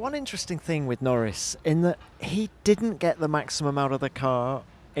 There's one interesting thing with Norris in that he didn't get the maximum out of the car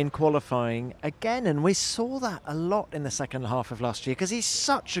in qualifying again, and we saw that a lot in the second half of last year because he's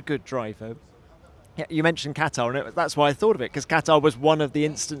such a good driver. Yeah, you mentioned Qatar, and that's why I thought of it, because Qatar was one of the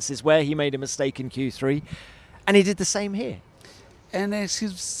instances where he made a mistake in Q3, and he did the same here. And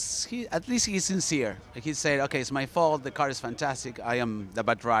at least he's sincere. Like he said, okay, it's my fault, the car is fantastic, I am the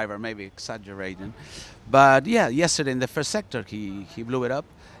bad driver, maybe exaggerating. But yeah, yesterday in the first sector, he blew it up,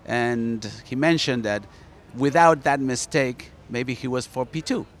 and he mentioned that without that mistake, maybe he was for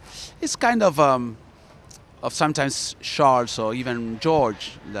P2. It's kind of sometimes Charles or even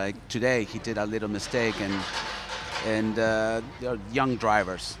George, like today, he did a little mistake, and they're young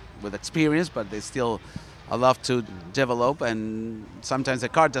drivers with experience, but they still love to develop, and sometimes the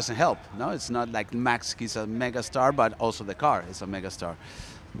car doesn't help. No, it's not like Max, he's a mega star, but also the car is a mega star.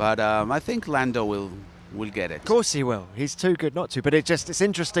 But I think Lando will get it. Of course he will. He's too good not to. But it's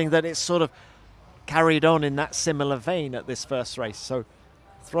interesting that it's sort of carried on in that similar vein at this first race. So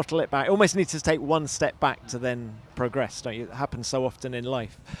throttle it back. Almost needs to take one step back to then progress, don't you? It happens so often in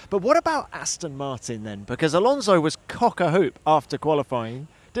life. But what about Aston Martin then? Because Alonso was cock-a-hoop after qualifying,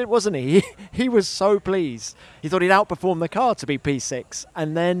 wasn't he? He was so pleased. He thought he'd outperform the car to be P6.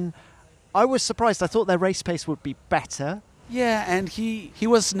 And then I was surprised. I thought their race pace would be better. Yeah, and he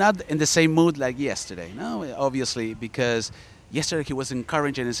was not in the same mood like yesterday. No, obviously, because yesterday he was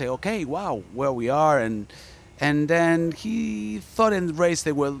encouraging and say, okay, wow, where we are. And then he thought in the race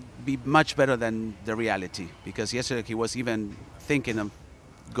they will be much better than the reality, because yesterday he was even thinking of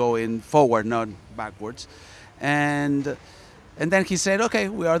going forward, not backwards. And then he said, okay,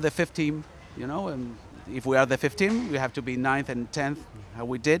 we are the 5th team, and if we are the 5th team, we have to be 9th and 10th, how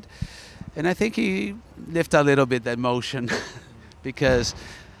we did. And I think he lifted a little bit that emotion because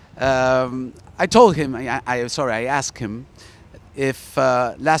I told him, I asked him if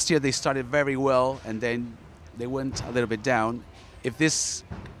last year they started very well and then they went a little bit down, if this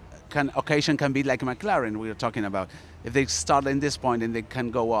occasion can be like McLaren we were talking about. If they start in this point and they can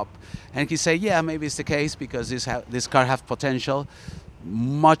go up. And he said, yeah, maybe it's the case because this car has potential,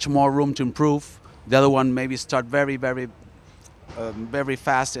 much more room to improve. The other one maybe start very very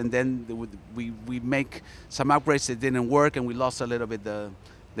fast, and then we make some upgrades that didn't work and we lost a little bit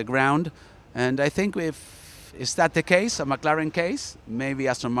the ground. And I think if is that the case, a McLaren case, maybe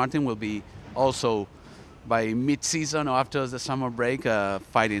Aston Martin will be also by mid-season or after the summer break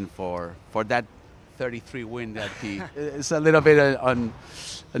fighting for that 33 win that he is a little bit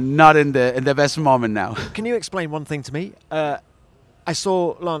not in the best moment now. Can you explain one thing to me? I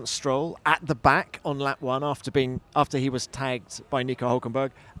saw Lance Stroll at the back on lap 1 after he was tagged by Nico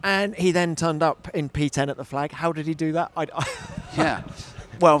Hülkenberg, and he then turned up in P10 at the flag. How did he do that? Yeah.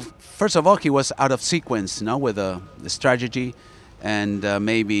 Well, first of all, he was out of sequence, with the strategy, and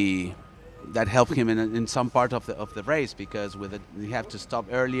maybe that helped him in some part of the race, because he had to stop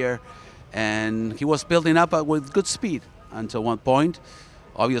earlier, and he was building up with good speed until one point.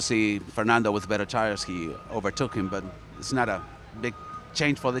 Obviously, Fernando with better tires, he overtook him, but it's not a big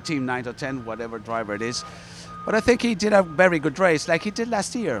change for the team, 9 or 10, whatever driver it is. But I think he did a very good race, like he did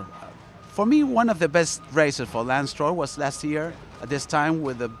last year. For me, one of the best races for Lance Stroll was last year, at this time,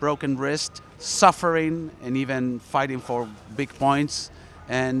 with a broken wrist, suffering and even fighting for big points.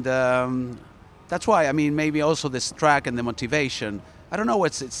 And that's why, maybe also this track and the motivation. I don't know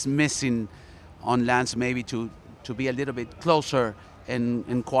what's missing on Lance, maybe to be a little bit closer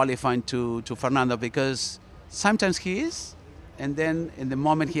in qualifying to Fernando, because sometimes he is, and then in the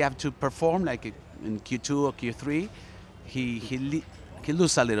moment he have to perform, like in Q2 or Q3, he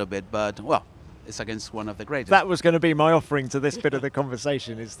loses a little bit, but well, it's against one of the greatest. That was going to be my offering to this bit of the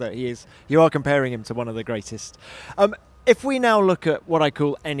conversation, is that you are comparing him to one of the greatest. If we now look at what I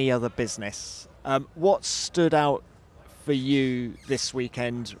call any other business, what stood out for you this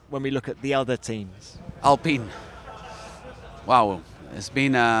weekend when we look at the other teams? Alpine. Wow, it's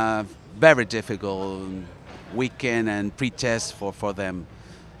been a very difficult weekend and pre-test for them.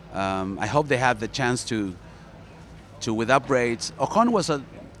 I hope they have the chance to with upgrades. Ocon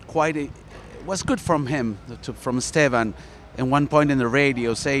was good from him, from Esteban, at one point in the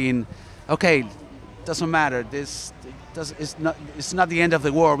radio saying, okay, doesn't matter, it's not the end of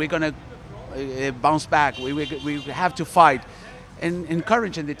the war, we're going to bounce back, we have to fight, and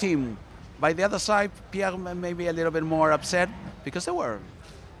encouraging the team. By the other side, Pierre may be a little bit more upset, because they were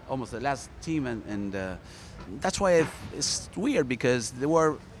almost the last team, and that's why it's weird, because they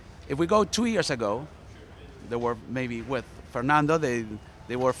were, if we go 2 years ago, they were maybe with Fernando, they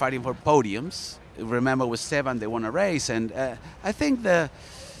were fighting for podiums. Remember with Esteban, they won a race, and I think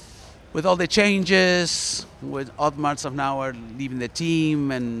with all the changes, with Otmar Safnauer leaving the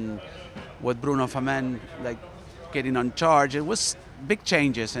team, and with Bruno Famen getting on charge, it was big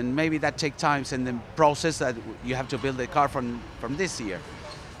changes, and maybe that takes time in the process that you have to build the car from this year,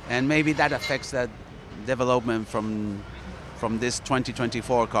 and maybe that affects that development from this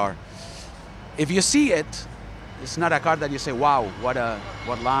 2024 car. If you see it, it's not a car that you say, wow,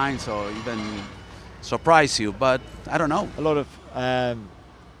 what lines, or even surprise you, but I don't know. A lot of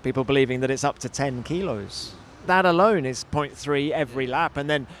people believing that it's up to 10 kilos. That alone is 0.3 every lap, and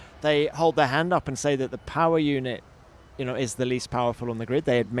then they hold their hand up and say that the power unit is the least powerful on the grid.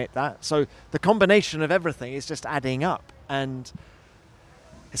 They admit that. So the combination of everything is just adding up, and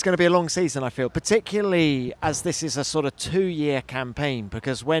it's going to be a long season, I feel, particularly as this is a sort of 2-year campaign,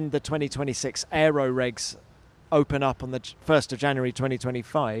 because when the 2026 aero regs open up on the 1st of January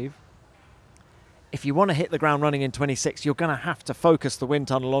 2025, if you want to hit the ground running in 26, you're going to have to focus the wind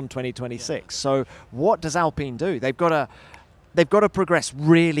tunnel on 2026. So what does Alpine do? They've got to progress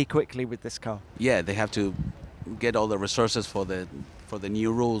really quickly with this car. Yeah, they have to get all the resources for the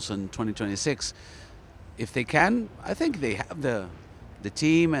new rules in 2026. If they can, I think they have the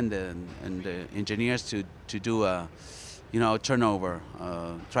team and the engineers to do a turnover,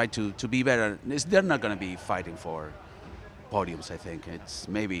 try to be better. They're not going to be fighting for podiums, I think. It's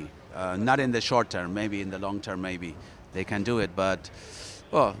maybe not in the short term, maybe in the long term, maybe they can do it, but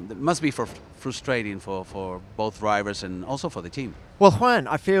well, it must be frustrating for both drivers and also for the team. Well, Juan,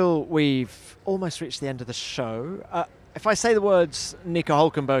 I feel we've almost reached the end of the show. If I say the words Nico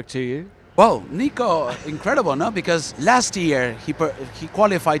Hülkenberg to you. Well, Nico, incredible, no? Because last year he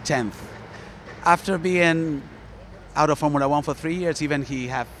qualified 10th. After being out of Formula One for 3 years, even he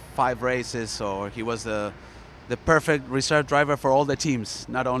had 5 races, or he was the perfect reserve driver for all the teams,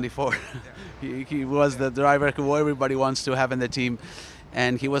 not only for. he was the driver who everybody wants to have in the team,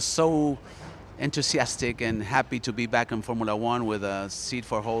 and he was so enthusiastic and happy to be back in Formula One with a seat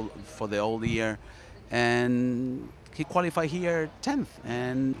for the whole year, and he qualified here 10th,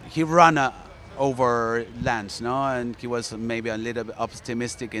 and he ran over Lance, no, and he was maybe a little bit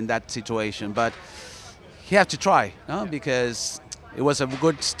optimistic in that situation, but he had to try, no, because it was a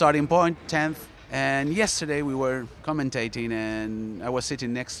good starting point, 10th. And yesterday we were commentating, and I was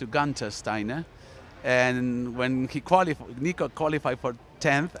sitting next to Gunther Steiner, and when Nico qualified for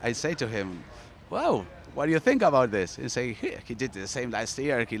 10th, I say to him, "Wow, what do you think about this?" And say, he did the same last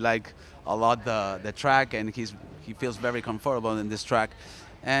year. He liked a lot the track, and he feels very comfortable in this track,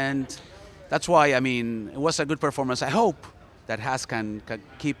 and that's why it was a good performance. I hope that Haas can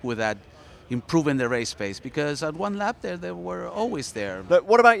keep with that, improving the race pace, because at one lap they were always there. But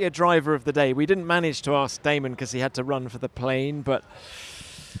what about your driver of the day? We didn't manage to ask Damon because he had to run for the plane, but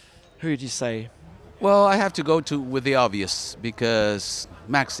who'd you say? Well, I have to go with the obvious, because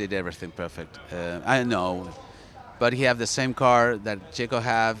Max did everything perfect. I know, but he have the same car that Checo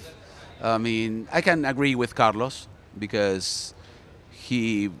have. I mean, I can agree with Carlos, because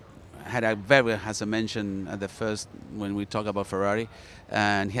he had a very, as I mentioned at the first when we talk about Ferrari,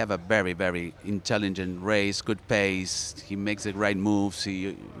 and he have a very, very intelligent race, good pace. He makes the right moves.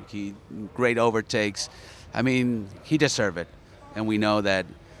 He great overtakes. I mean, he deserved it, and we know that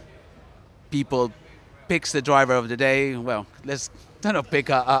people picks the driver of the day. Well, let's not pick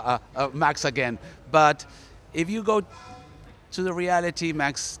a Max again. But if you go to the reality,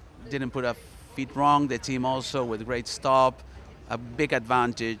 Max didn't put a feet wrong. The team also with great stop, a big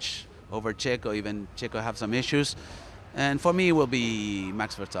advantage over Checo. Even Checo have some issues. And for me, it will be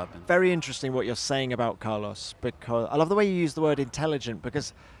Max Verstappen. Very interesting what you're saying about Carlos, because I love the way you use the word intelligent,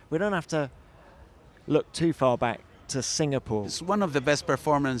 because we don't have to look too far back to Singapore. It's one of the best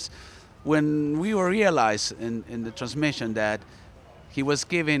performances when we were realized in the transmission that he was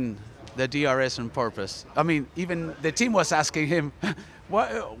giving the DRS on purpose. I mean, even the team was asking him,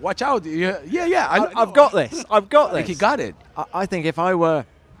 watch out. I've got this. I've got I think this. he got it. I think if I were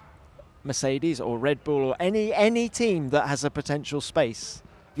Mercedes or Red Bull or any team that has a potential space,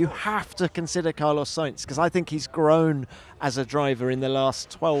 you have to consider Carlos Sainz, because I think he's grown as a driver in the last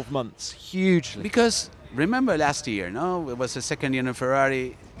 12 months hugely. Because remember last year, no? It was the second year in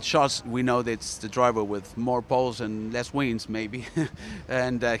Ferrari. Charles, we know that it's the driver with more poles and less wins, maybe.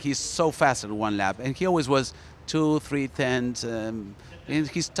 And he's so fast at one lap. And he always was 2-3 tenths. And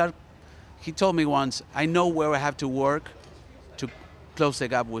he told me once, I know where I have to work to close the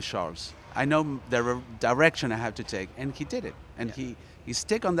gap with Charles. I know the direction I have to take. And he did it. And he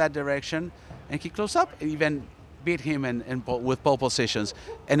stick on that direction, and he closed up, and even beat him with pole positions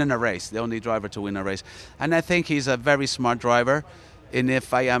and in a race, the only driver to win a race. And I think he's a very smart driver. And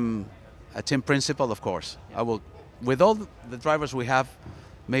if I am a team principal, of course, I will, with all the drivers we have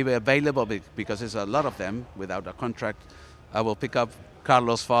maybe available, because there's a lot of them without a contract, I will pick up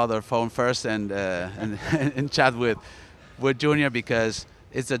Carlos' father phone first and chat with Junior, because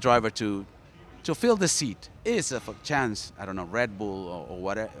it's the driver to fill the seat. Is a chance, I don't know, Red Bull or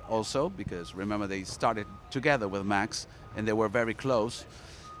whatever also, because remember they started together with Max and they were very close.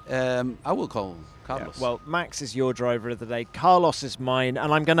 I will call Carlos. Yeah, well, Max is your driver of the day. Carlos is mine.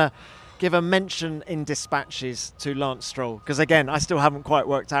 And I'm going to give a mention in dispatches to Lance Stroll, because again, I still haven't quite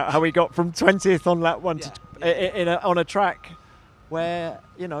worked out how he got from 20th on lap one on a track where,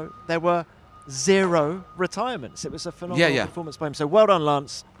 you know, there were 0 retirements. It was a phenomenal performance by him. So well done,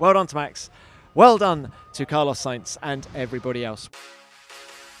 Lance. Well done to Max. Well done to Carlos Sainz and everybody else.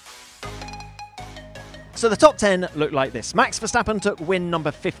 So the top 10 looked like this. Max Verstappen took win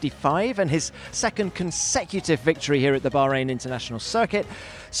number 55 and his second consecutive victory here at the Bahrain International Circuit.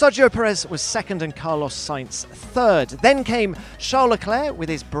 Sergio Perez was second and Carlos Sainz third. Then came Charles Leclerc with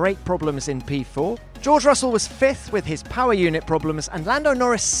his brake problems in P4. George Russell was fifth with his power unit problems, and Lando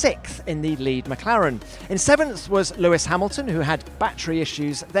Norris sixth in the lead McLaren. In seventh was Lewis Hamilton, who had battery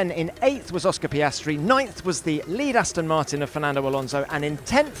issues. Then in eighth was Oscar Piastri. Ninth was the lead Aston Martin of Fernando Alonso. And in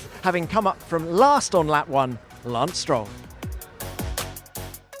 10th, having come up from last on lap one, Lance Stroll.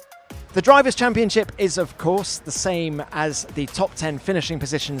 The Drivers' Championship is, of course, the same as the top 10 finishing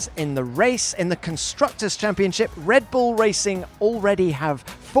positions in the race. In the Constructors' Championship, Red Bull Racing already have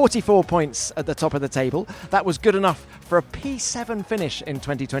 44 points at the top of the table. That was good enough for a P7 finish in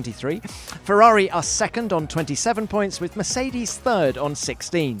 2023. Ferrari are second on 27 points, with Mercedes third on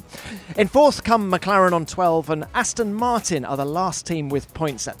 16. In fourth come McLaren on 12, and Aston Martin are the last team with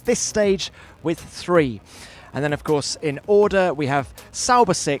points at this stage with 3. And then, of course, in order, we have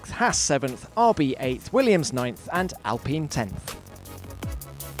Sauber 6th, Haas 7th, RB 8th, Williams 9th, and Alpine 10th.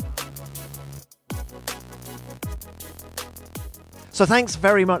 So thanks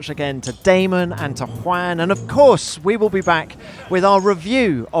very much again to Damon and to Juan. And of course, we will be back with our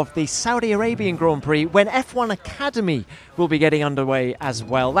review of the Saudi Arabian Grand Prix when F1 Academy will be getting underway as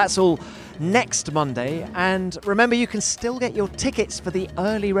well. That's all next Monday. And remember, you can still get your tickets for the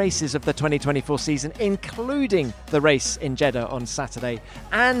early races of the 2024 season, including the race in Jeddah on Saturday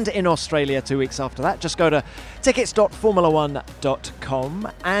and in Australia 2 weeks after that. Just go to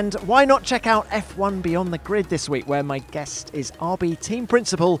tickets.formula1.com. And why not check out F1 Beyond the Grid this week, where my guest is RB team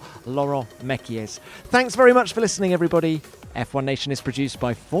principal Laurent Mekies. Thanks very much for listening, everybody. F1 Nation is produced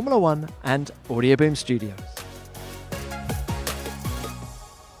by Formula One and Audio Boom Studios.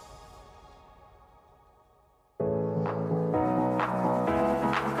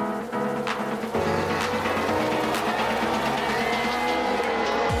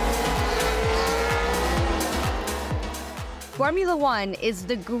 Formula One is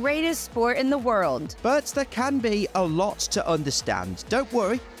the greatest sport in the world. But there can be a lot to understand. Don't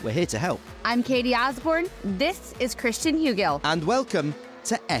worry, we're here to help. I'm Katie Osborne. This is Christian Hugill. And welcome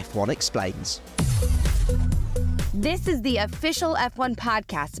to F1 Explains. This is the official F1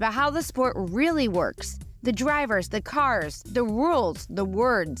 podcast about how the sport really works. The drivers, the cars, the rules, the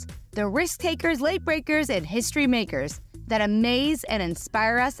words, the risk takers, late breakers, and history makers that amaze and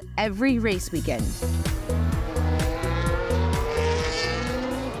inspire us every race weekend.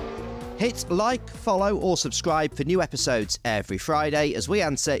 Hit like, follow, or subscribe for new episodes every Friday as we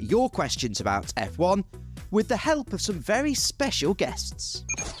answer your questions about F1 with the help of some very special guests.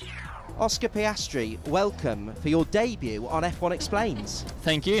 Oscar Piastri, welcome for your debut on F1 Explains.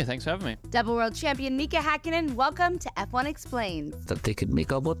 Thank you. Thanks for having me. Double world champion Mika Hakkinen, welcome to F1 Explains. Take it,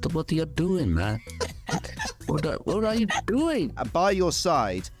 Mika. What are you doing, man? What are you doing? And by your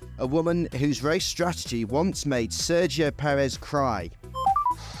side, a woman whose race strategy once made Sergio Perez cry.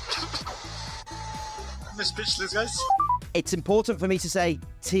 I'm speechless, guys. It's important for me to say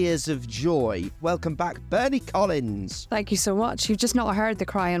tears of joy. Welcome back, Bernie Collins. Thank you so much. You've just not heard the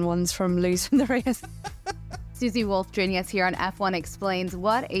crying ones from losing the race. Susie Wolf joining us here on F1 Explains.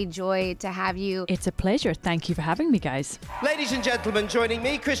 What a joy to have you. It's a pleasure. Thank you for having me, guys. Ladies and gentlemen, joining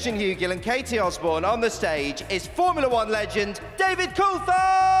me, Christian Hugill and Katie Osborne on the stage is Formula One legend David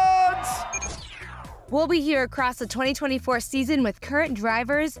Coulthard. We'll be here across the 2024 season with current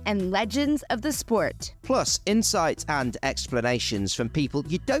drivers and legends of the sport. Plus, insights and explanations from people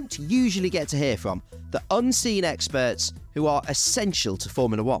you don't usually get to hear from, the unseen experts who are essential to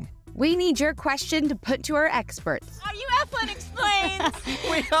Formula One. We need your question to put to our experts. Are you F1 Explains?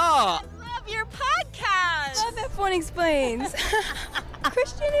 We are! I love your podcast! Love F1 Explains.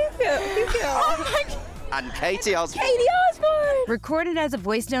 Christian Hugill. Oh my God. And Katie Osborne. Katie Osborne! Record it as a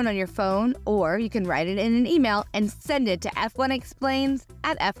voice note on your phone, or you can write it in an email and send it to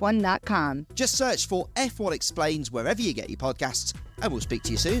f1explains@f1.com. Just search for F1 Explains wherever you get your podcasts, and we'll speak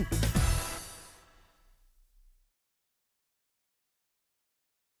to you soon.